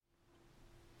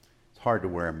hard to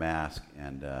wear a mask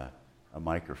and a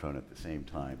microphone at the same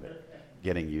time, but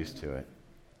getting used to it.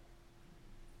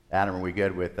 Adam, are we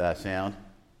good with sound?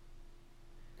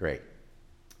 Great.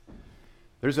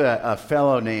 There's a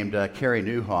fellow named Carey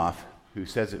Nieuwhof who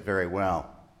says it very well.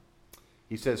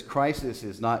 He says, crisis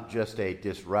is not just a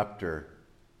disruptor,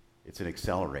 it's an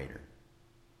accelerator.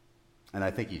 And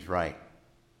I think he's right.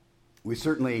 We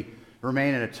certainly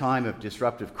remain in a time of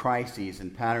disruptive crises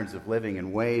and patterns of living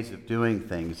and ways of doing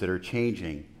things that are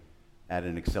changing at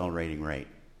an accelerating rate.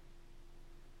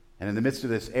 And in the midst of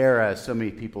this era, as so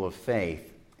many people of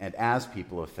faith, and as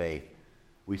people of faith,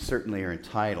 we certainly are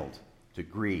entitled to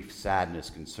grief, sadness,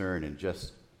 concern, and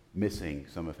just missing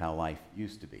some of how life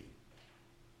used to be.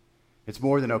 It's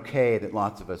more than okay that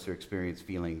lots of us are experiencing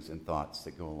feelings and thoughts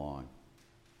that go along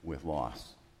with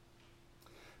loss.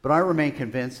 But I remain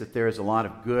convinced that there is a lot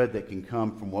of good that can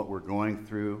come from what we're going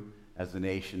through as a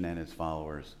nation and as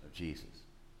followers of Jesus.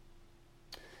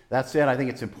 That said, I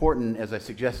think it's important, as I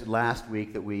suggested last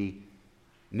week, that we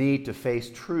need to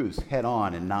face truths head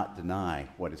on and not deny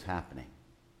what is happening.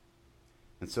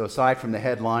 And so aside from the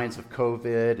headlines of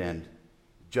COVID and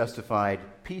justified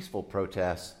peaceful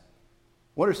protests,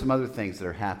 what are some other things that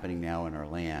are happening now in our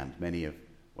land? Many of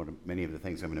the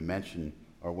things I'm going to mention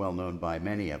are well known by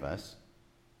many of us.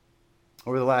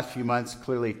 Over the last few months,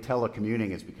 clearly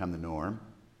telecommuting has become the norm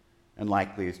and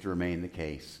likely is to remain the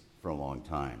case for a long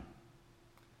time.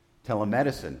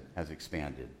 Telemedicine has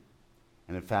expanded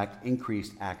and, in fact,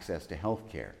 increased access to health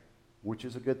care, which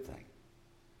is a good thing.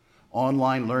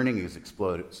 Online learning has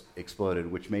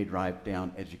exploded, which may drive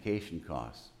down education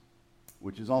costs,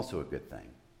 which is also a good thing.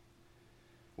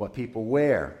 What people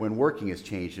wear when working has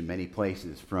changed in many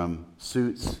places, from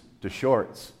suits to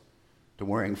shorts to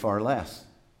wearing far less.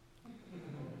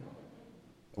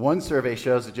 One survey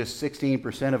shows that just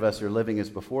 16% of us are living as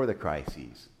before the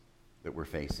crises that we're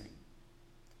facing.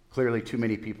 Clearly, too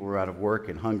many people are out of work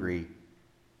and hungry,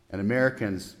 and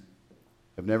Americans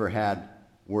have never had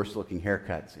worse-looking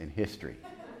haircuts in history.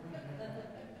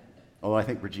 Although I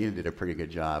think Regina did a pretty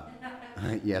good job.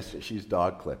 Yes, she's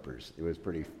dog clippers. It was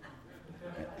pretty...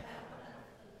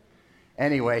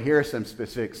 Anyway, here are some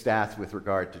specific stats with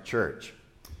regard to church.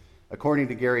 According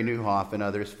to Carey Nieuwhof and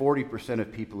others, 40%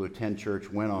 of people who attend church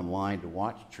went online to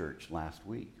watch church last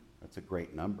week. That's a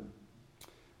great number.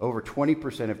 Over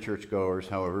 20% of churchgoers,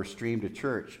 however, streamed a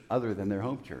church other than their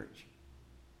home church.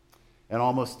 And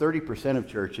almost 30% of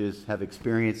churches have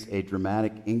experienced a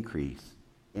dramatic increase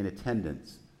in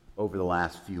attendance over the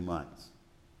last few months,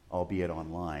 albeit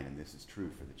online, and this is true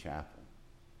for the chapel.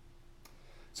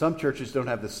 Some churches don't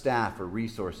have the staff or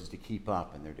resources to keep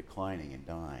up, and they're declining and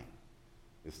dying.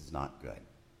 This is not good.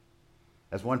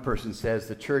 As one person says,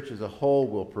 the church as a whole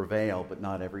will prevail, but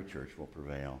not every church will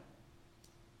prevail.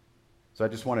 So I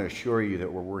just want to assure you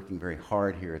that we're working very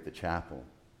hard here at the chapel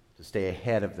to stay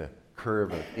ahead of the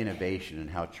curve of innovation and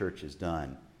how church is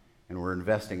done. And we're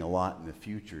investing a lot in the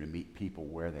future to meet people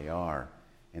where they are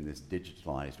in this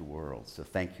digitalized world. So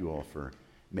thank you all for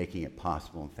making it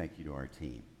possible, and thank you to our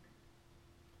team.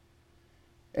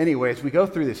 Anyway, as we go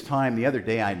through this time, the other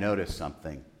day I noticed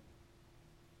something.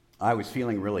 I was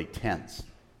feeling really tense.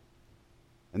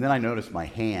 And then I noticed my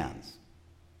hands.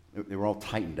 They were all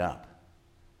tightened up.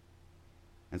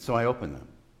 And so I opened them.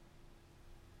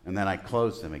 And then I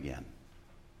closed them again.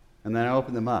 And then I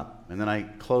opened them up. And then I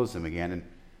closed them again.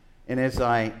 And as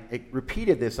I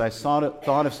repeated this, I thought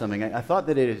of something. I thought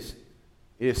that it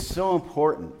is so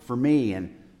important for me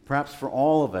and perhaps for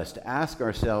all of us to ask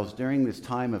ourselves during this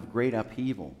time of great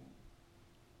upheaval,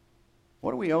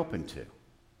 what are we open to?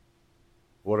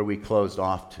 What are we closed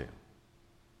off to?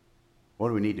 What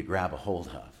do we need to grab a hold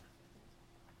of?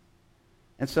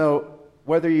 And so,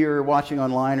 whether you're watching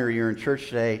online or you're in church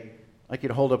today, I'd like you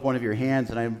to hold up one of your hands,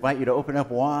 and I invite you to open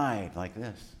up wide like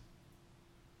this.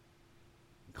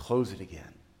 And close it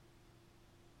again.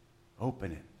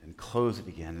 Open it and close it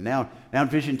again. And now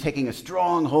envision taking a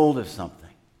strong hold of something.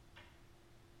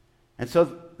 And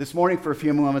so this morning, for a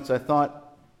few moments, I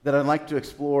thought that I'd like to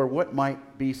explore what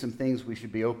might be some things we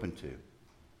should be open to.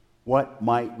 What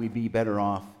might we be better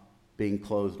off being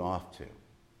closed off to?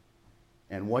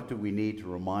 And what do we need to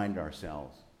remind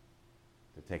ourselves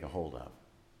to take a hold of?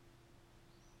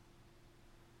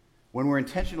 When we're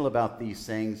intentional about these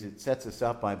things, it sets us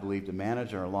up, I believe, to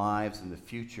manage our lives in the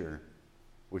future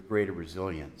with greater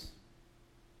resilience.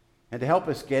 And to help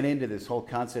us get into this whole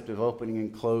concept of opening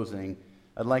and closing,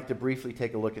 I'd like to briefly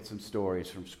take a look at some stories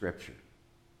from Scripture.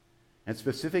 And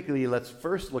specifically, let's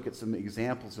first look at some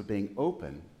examples of being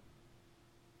open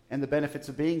and the benefits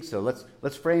of being so.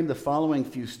 Let's frame the following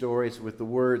few stories with the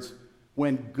words,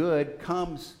 when good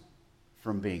comes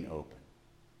from being open.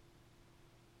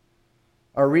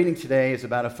 Our reading today is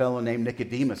about a fellow named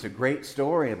Nicodemus, a great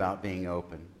story about being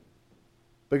open.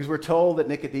 Because we're told that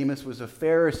Nicodemus was a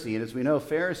Pharisee, and as we know,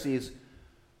 Pharisees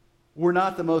were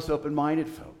not the most open-minded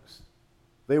folks.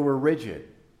 They were rigid,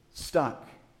 stuck,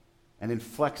 and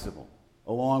inflexible,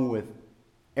 along with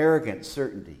arrogant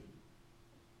certainty.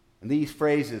 And these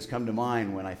phrases come to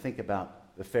mind when I think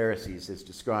about the Pharisees as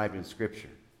described in Scripture.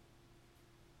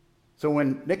 So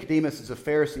when Nicodemus as a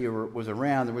Pharisee was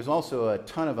around, there was also a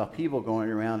ton of upheaval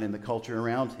going around in the culture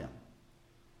around him.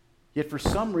 Yet for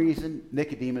some reason,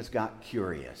 Nicodemus got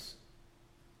curious.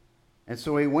 And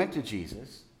so he went to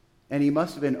Jesus, and he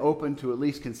must have been open to at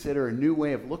least consider a new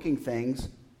way of looking things,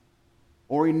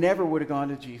 or he never would have gone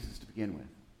to Jesus to begin with.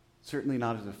 Certainly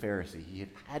not as a Pharisee. He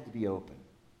had to be open.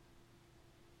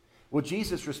 Well,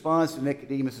 Jesus responds to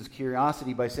Nicodemus'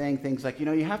 curiosity by saying things like,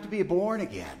 you have to be born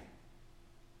again.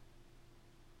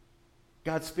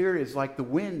 God's Spirit is like the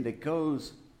wind that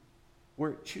goes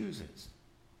where it chooses.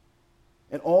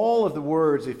 And all of the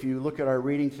words, if you look at our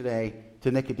reading today to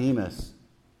Nicodemus,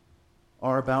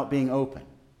 are about being open.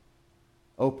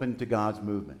 Open to God's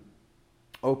movement.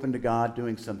 Open to God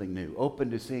doing something new. Open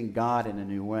to seeing God in a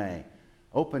new way.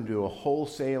 Open to a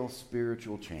wholesale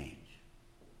spiritual change.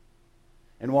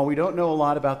 And while we don't know a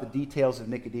lot about the details of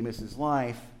Nicodemus'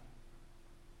 life,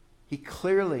 he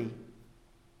clearly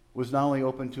was not only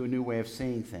open to a new way of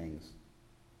seeing things,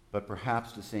 but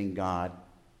perhaps to seeing God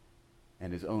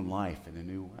and his own life in a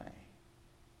new way.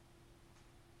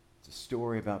 It's a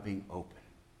story about being open.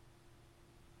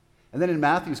 And then in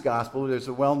Matthew's gospel, there's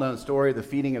a well-known story of the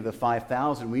feeding of the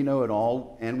 5,000. We know it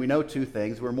all, and we know two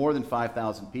things. There were more than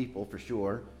 5,000 people, for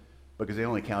sure, because they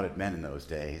only counted men in those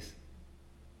days.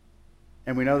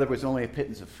 And we know there was only a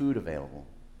pittance of food available.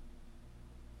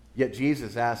 Yet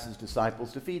Jesus asked his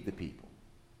disciples to feed the people.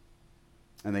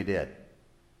 And they did.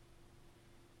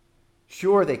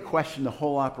 Sure, they questioned the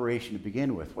whole operation to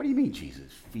begin with. What do you mean,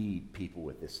 Jesus, feed people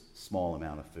with this small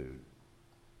amount of food?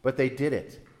 But they did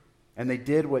it. And they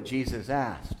did what Jesus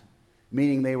asked,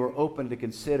 meaning they were open to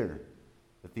consider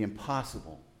that the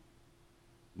impossible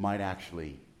might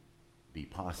actually be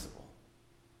possible.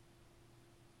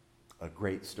 A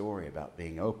great story about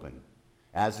being open,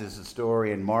 as is the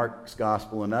story in Mark's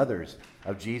gospel and others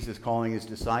of Jesus calling his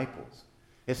disciples.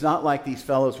 It's not like these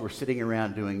fellows were sitting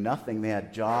around doing nothing. They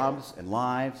had jobs and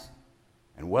lives,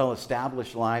 and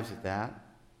well-established lives at that.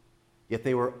 Yet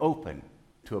they were open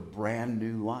to a brand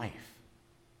new life,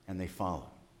 and they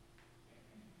followed.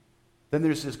 Then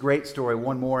there's this great story,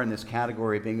 one more in this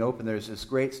category of being open. There's this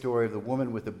great story of the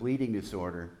woman with the bleeding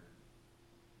disorder.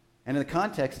 And the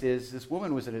context is this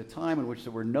woman was at a time in which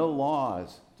there were no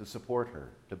laws to support her,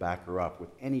 to back her up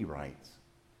with any rights.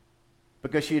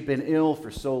 Because she had been ill for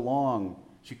so long,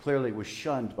 she clearly was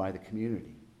shunned by the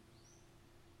community.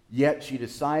 Yet she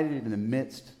decided in the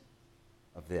midst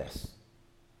of this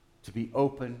to be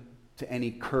open to any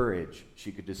courage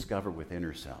she could discover within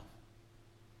herself.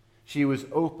 She was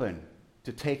open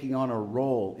to taking on a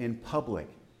role in public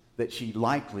that she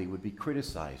likely would be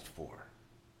criticized for.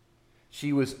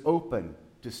 She was open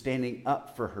to standing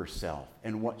up for herself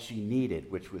and what she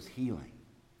needed, which was healing.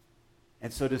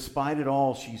 And so despite it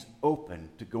all, she's open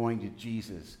to going to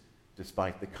Jesus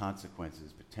despite the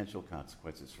consequences, potential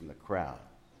consequences from the crowd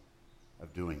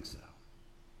of doing so.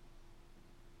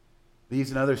 These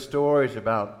and other stories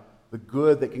about the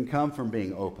good that can come from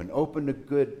being open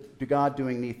to God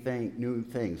doing new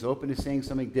things, open to seeing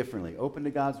something differently, open to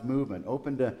God's movement,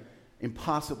 open to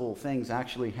impossible things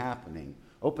actually happening,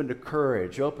 open to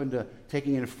courage, open to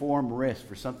taking informed risk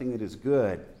for something that is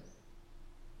good.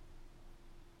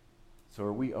 So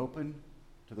are we open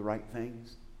to the right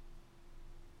things?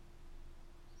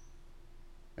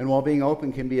 And while being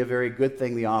open can be a very good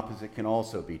thing, the opposite can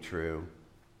also be true.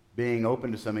 Being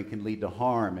open to something can lead to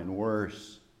harm and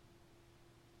worse.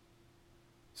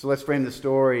 So let's frame the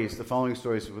following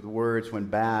stories with the words when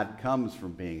bad comes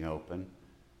from being open,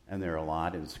 and there are a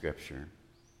lot in Scripture.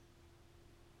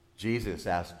 Jesus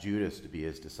asked Judas to be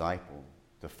his disciple,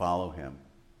 to follow him,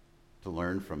 to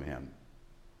learn from him,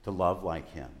 to love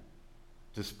like him,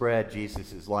 to spread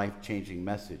Jesus' life-changing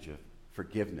message of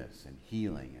forgiveness and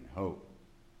healing and hope.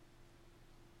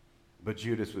 But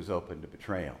Judas was open to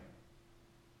betrayal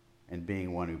and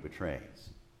being one who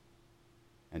betrays.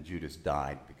 And Judas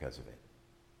died because of it.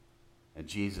 And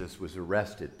Jesus was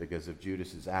arrested because of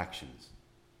Judas's actions,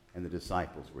 and the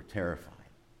disciples were terrified.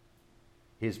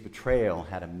 His betrayal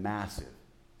had a massive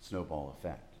snowball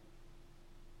effect.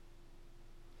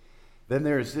 Then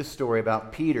there's this story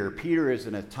about Peter. Peter is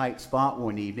in a tight spot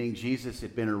one evening. Jesus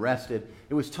had been arrested.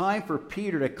 It was time for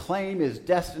Peter to claim his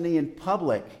destiny in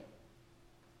public.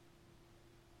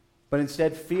 But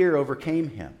instead, fear overcame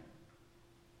him.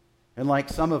 And like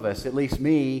some of us, at least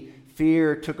me,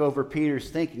 fear took over Peter's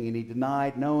thinking and he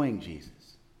denied knowing Jesus.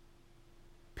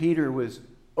 Peter was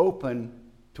open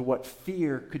to what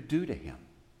fear could do to him.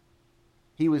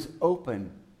 He was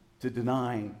open to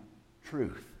denying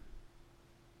truth.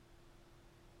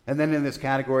 And then in this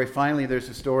category, finally, there's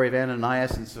the story of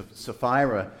Ananias and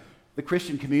Sapphira. The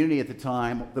Christian community at the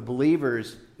time, the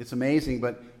believers, it's amazing,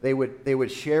 but they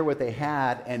would share what they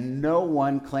had, and no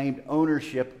one claimed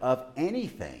ownership of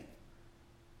anything.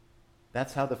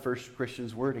 That's how the first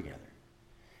Christians were together.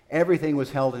 Everything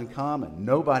was held in common.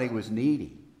 Nobody was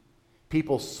needy.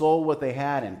 People sold what they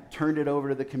had and turned it over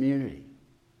to the community.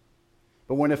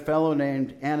 But when a fellow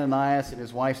named Ananias and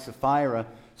his wife Sapphira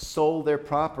sold their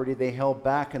property, they held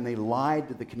back and they lied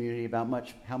to the community about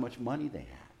how much money they had.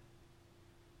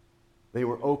 They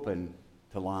were open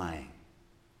to lying.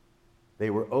 They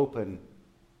were open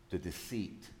to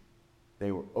deceit.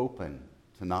 They were open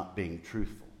to not being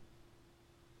truthful.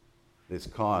 This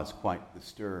caused quite the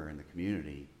stir in the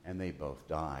community, and they both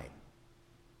died.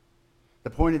 The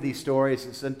point of these stories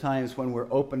is sometimes when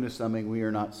we're open to something, we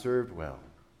are not served well.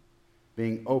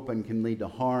 Being open can lead to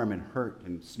harm and hurt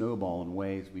and snowball in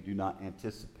ways we do not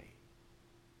anticipate.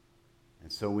 And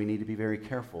so we need to be very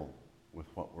careful with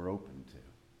what we're open to.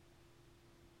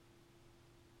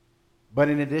 But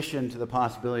in addition to the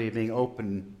possibility of being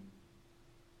open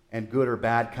and good or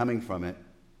bad coming from it,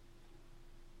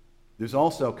 there's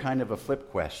also kind of a flip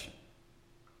question,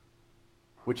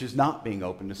 which is not being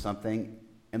open to something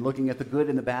and looking at the good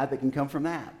and the bad that can come from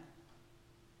that.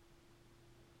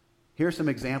 Here are some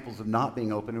examples of not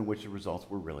being open in which the results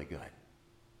were really good.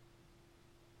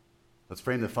 Let's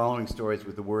frame the following stories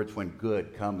with the words, when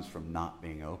good comes from not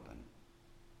being open.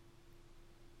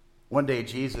 One day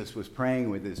Jesus was praying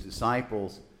with his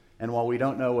disciples, and while we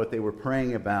don't know what they were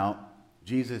praying about,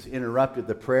 Jesus interrupted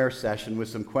the prayer session with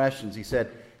some questions. He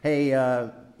said, "Hey,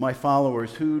 my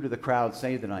followers, who do the crowd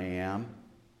say that I am?"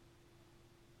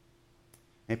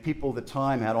 And people at the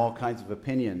time had all kinds of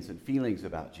opinions and feelings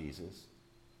about Jesus.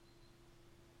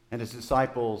 And his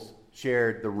disciples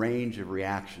shared the range of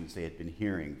reactions they had been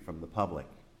hearing from the public.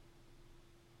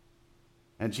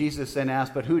 And Jesus then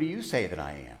asked, "But who do you say that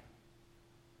I am?"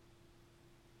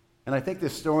 And I think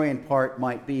this story in part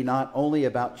might be not only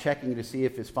about checking to see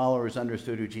if his followers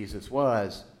understood who Jesus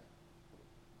was,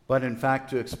 but in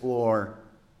fact to explore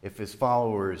if his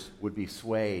followers would be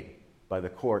swayed by the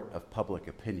court of public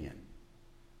opinion.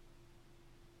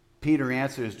 Peter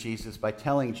answers Jesus by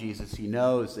telling Jesus he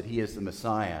knows that he is the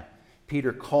Messiah.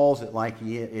 Peter calls it like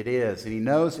it is, and he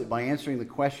knows it by answering the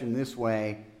question this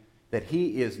way, that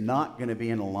he is not going to be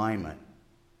in alignment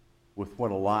with what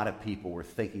a lot of people were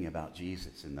thinking about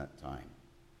Jesus in that time.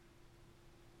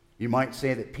 You might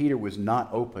say that Peter was not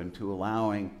open to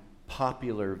allowing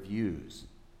popular views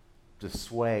to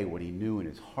sway what he knew in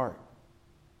his heart.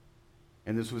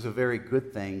 And this was a very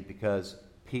good thing because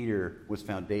Peter was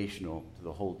foundational to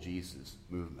the whole Jesus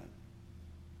movement.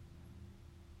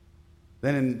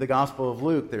 Then in the Gospel of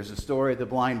Luke, there's a story of the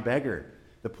blind beggar.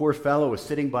 The poor fellow is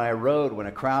sitting by a road when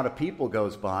a crowd of people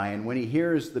goes by, and when he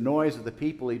hears the noise of the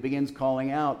people, he begins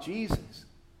calling out, "Jesus."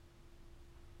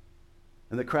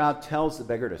 And the crowd tells the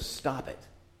beggar to stop it.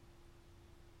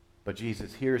 But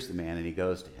Jesus hears the man and he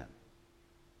goes to him.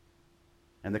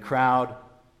 And the crowd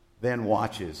then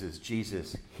watches as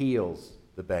Jesus heals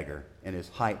the beggar and his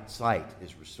sight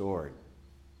is restored.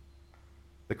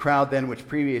 The crowd then, which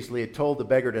previously had told the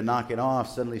beggar to knock it off,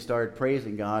 suddenly started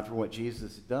praising God for what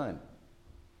Jesus had done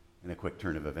in a quick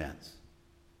turn of events.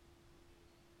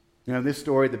 You know, in this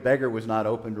story, the beggar was not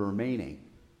open to remaining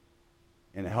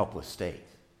in a helpless state.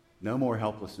 No more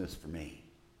helplessness for me.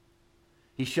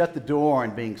 He shut the door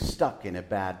on being stuck in a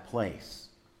bad place,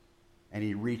 and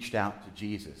he reached out to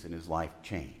Jesus, and his life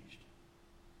changed.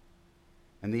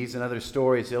 And these and other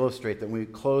stories illustrate that when we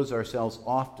close ourselves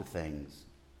off to things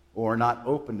or are not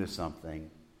open to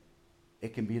something,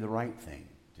 it can be the right thing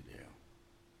to do.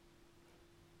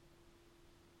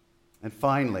 And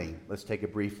finally, let's take a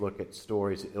brief look at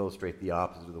stories that illustrate the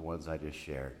opposite of the ones I just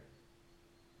shared.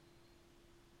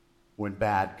 When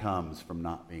bad comes from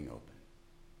not being open.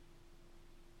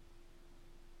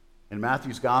 In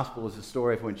Matthew's gospel is a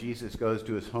story of when Jesus goes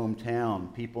to his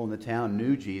hometown. People in the town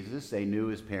knew Jesus. They knew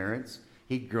his parents.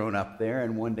 He'd grown up there,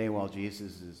 and one day while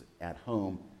Jesus is at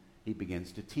home, he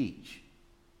begins to teach.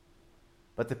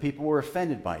 But the people were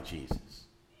offended by Jesus.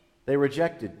 They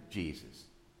rejected Jesus.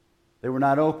 They were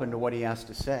not open to what he has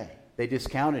to say. They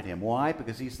discounted him. Why?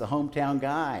 Because he's the hometown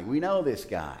guy. We know this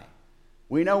guy.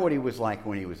 We know what he was like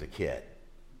when he was a kid.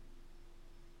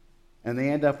 And they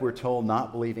end up, we're told,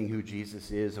 not believing who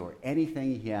Jesus is or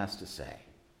anything he has to say.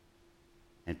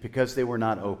 And because they were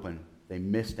not open, they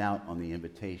missed out on the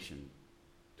invitation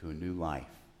to a new life.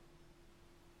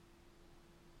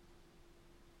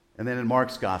 And then in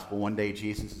Mark's gospel, one day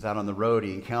Jesus is out on the road.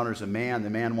 He encounters a man. The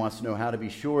man wants to know how to be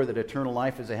sure that eternal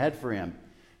life is ahead for him.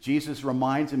 Jesus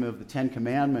reminds him of the 10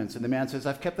 Commandments, and the man says,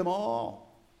 I've kept them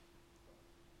all.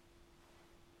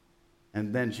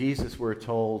 And then Jesus, we're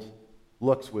told,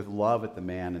 looks with love at the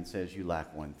man and says, you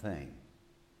lack one thing.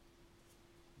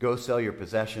 Go sell your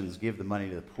possessions, give the money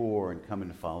to the poor, and come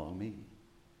and follow me.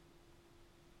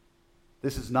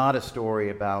 This is not a story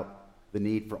about the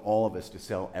need for all of us to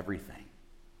sell everything.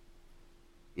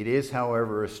 It is,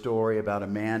 however, a story about a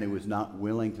man who was not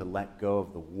willing to let go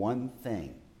of the one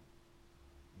thing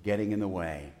getting in the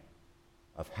way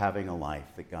of having a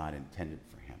life that God intended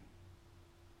for him.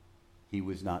 He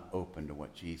was not open to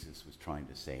what Jesus was trying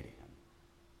to say to him.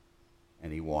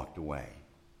 And he walked away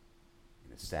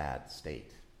in a sad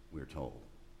state, we're told.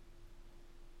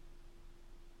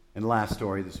 And the last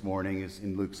story this morning is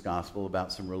in Luke's gospel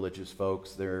about some religious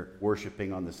folks. They're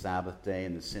worshiping on the Sabbath day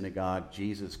in the synagogue.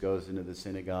 Jesus goes into the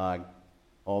synagogue.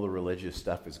 All the religious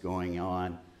stuff is going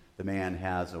on. The man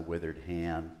has a withered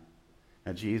hand.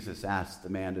 And Jesus asked the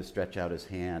man to stretch out his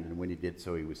hand, and when he did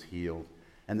so, he was healed.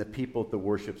 And the people at the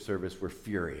worship service were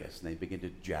furious, and they began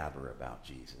to jabber about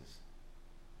Jesus.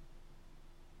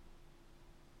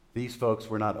 These folks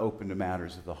were not open to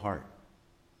matters of the heart.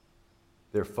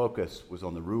 Their focus was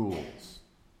on the rules.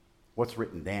 What's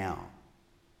written down?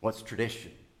 What's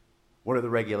tradition? What are the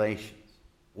regulations?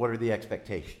 What are the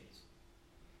expectations?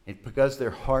 And because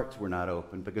their hearts were not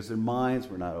open, because their minds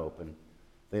were not open,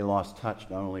 they lost touch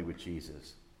not only with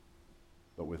Jesus,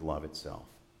 but with love itself.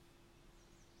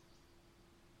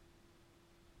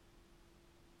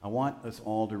 I want us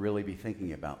all to really be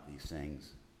thinking about these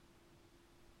things.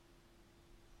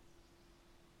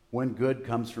 When good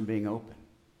comes from being open.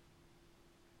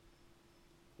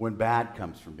 When bad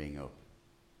comes from being open.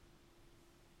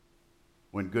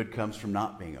 When good comes from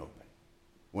not being open.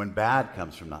 When bad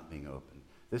comes from not being open.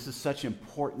 This is such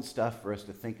important stuff for us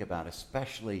to think about,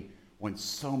 especially when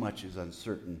so much is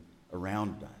uncertain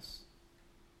around us.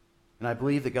 And I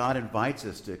believe that God invites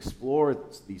us to explore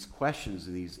these questions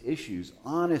and these issues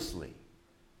honestly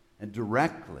and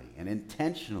directly and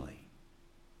intentionally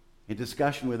in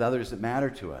discussion with others that matter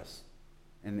to us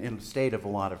and in a state of a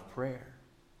lot of prayer.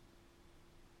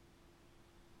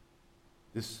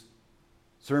 This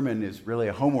sermon is really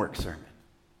a homework sermon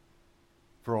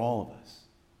for all of us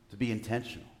to be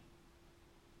intentional.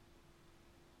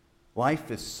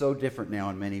 Life is so different now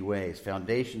in many ways.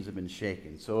 Foundations have been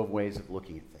shaken, so have ways of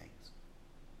looking at things.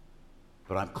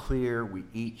 But I'm clear we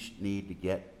each need to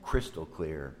get crystal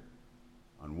clear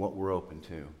on what we're open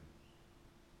to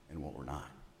and what we're not.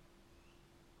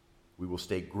 We will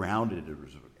stay grounded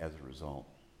as a result.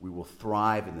 We will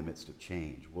thrive in the midst of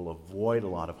change. We'll avoid a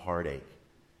lot of heartache,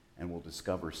 and we'll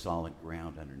discover solid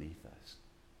ground underneath us.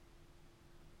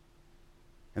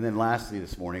 And then lastly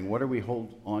this morning, what do we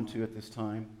hold on to at this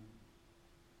time?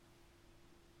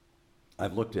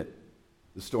 I've looked at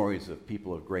the stories of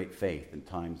people of great faith in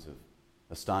times of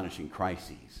astonishing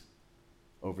crises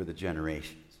over the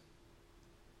generations.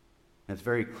 And it's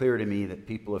very clear to me that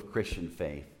people of Christian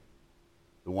faith,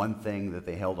 the one thing that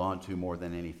they held on to more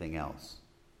than anything else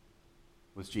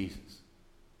was Jesus.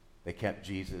 They kept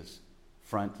Jesus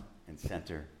front and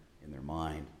center in their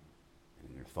mind and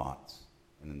in their thoughts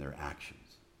and in their actions.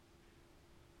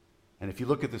 And if you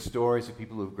look at the stories of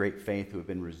people of great faith who have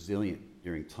been resilient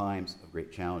during times of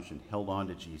great challenge and held on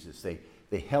to Jesus,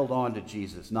 they held on to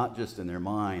Jesus not just in their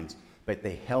minds, but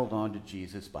they held on to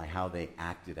Jesus by how they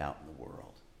acted out in the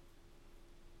world.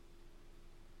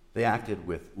 They acted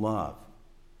with love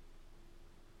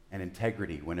and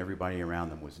integrity when everybody around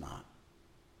them was not.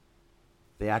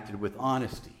 They acted with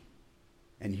honesty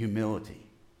and humility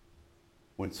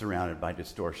when surrounded by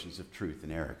distortions of truth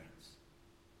and arrogance.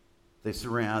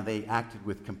 They acted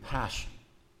with compassion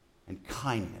and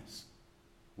kindness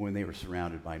when they were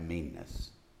surrounded by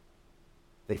meanness.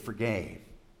 They forgave.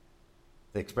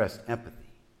 They expressed empathy.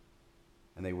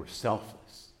 And they were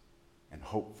selfless and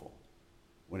hopeful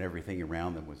when everything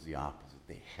around them was the opposite.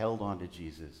 They held on to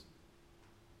Jesus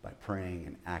by praying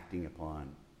and acting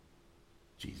upon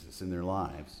Jesus in their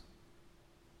lives.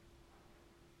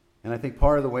 And I think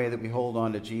part of the way that we hold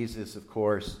on to Jesus, of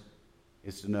course,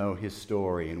 is to know his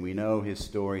story. And we know his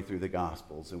story through the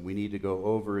Gospels. And we need to go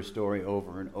over his story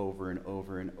over and over and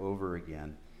over and over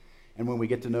again. And when we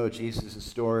get to know Jesus'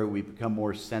 story, we become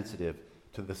more sensitive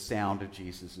to the sound of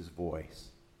Jesus' voice.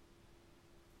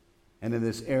 And in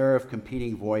this era of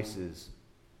competing voices,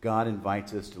 God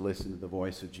invites us to listen to the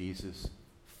voice of Jesus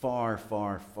far,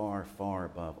 far, far, far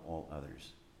above all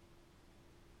others.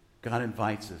 God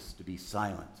invites us to be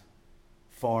silent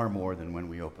far more than when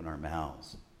we open our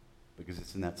mouths, because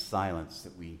it's in that silence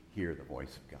that we hear the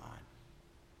voice of God.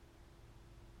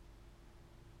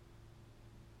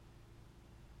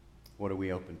 What are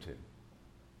we open to?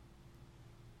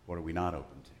 What are we not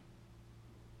open to?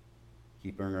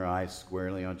 Keeping our eyes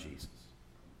squarely on Jesus.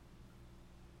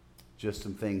 Just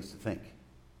some things to think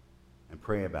and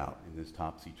pray about in this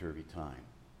topsy-turvy time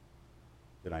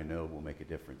that I know will make a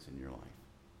difference in your life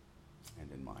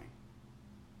and in mine.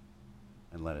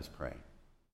 And let us pray.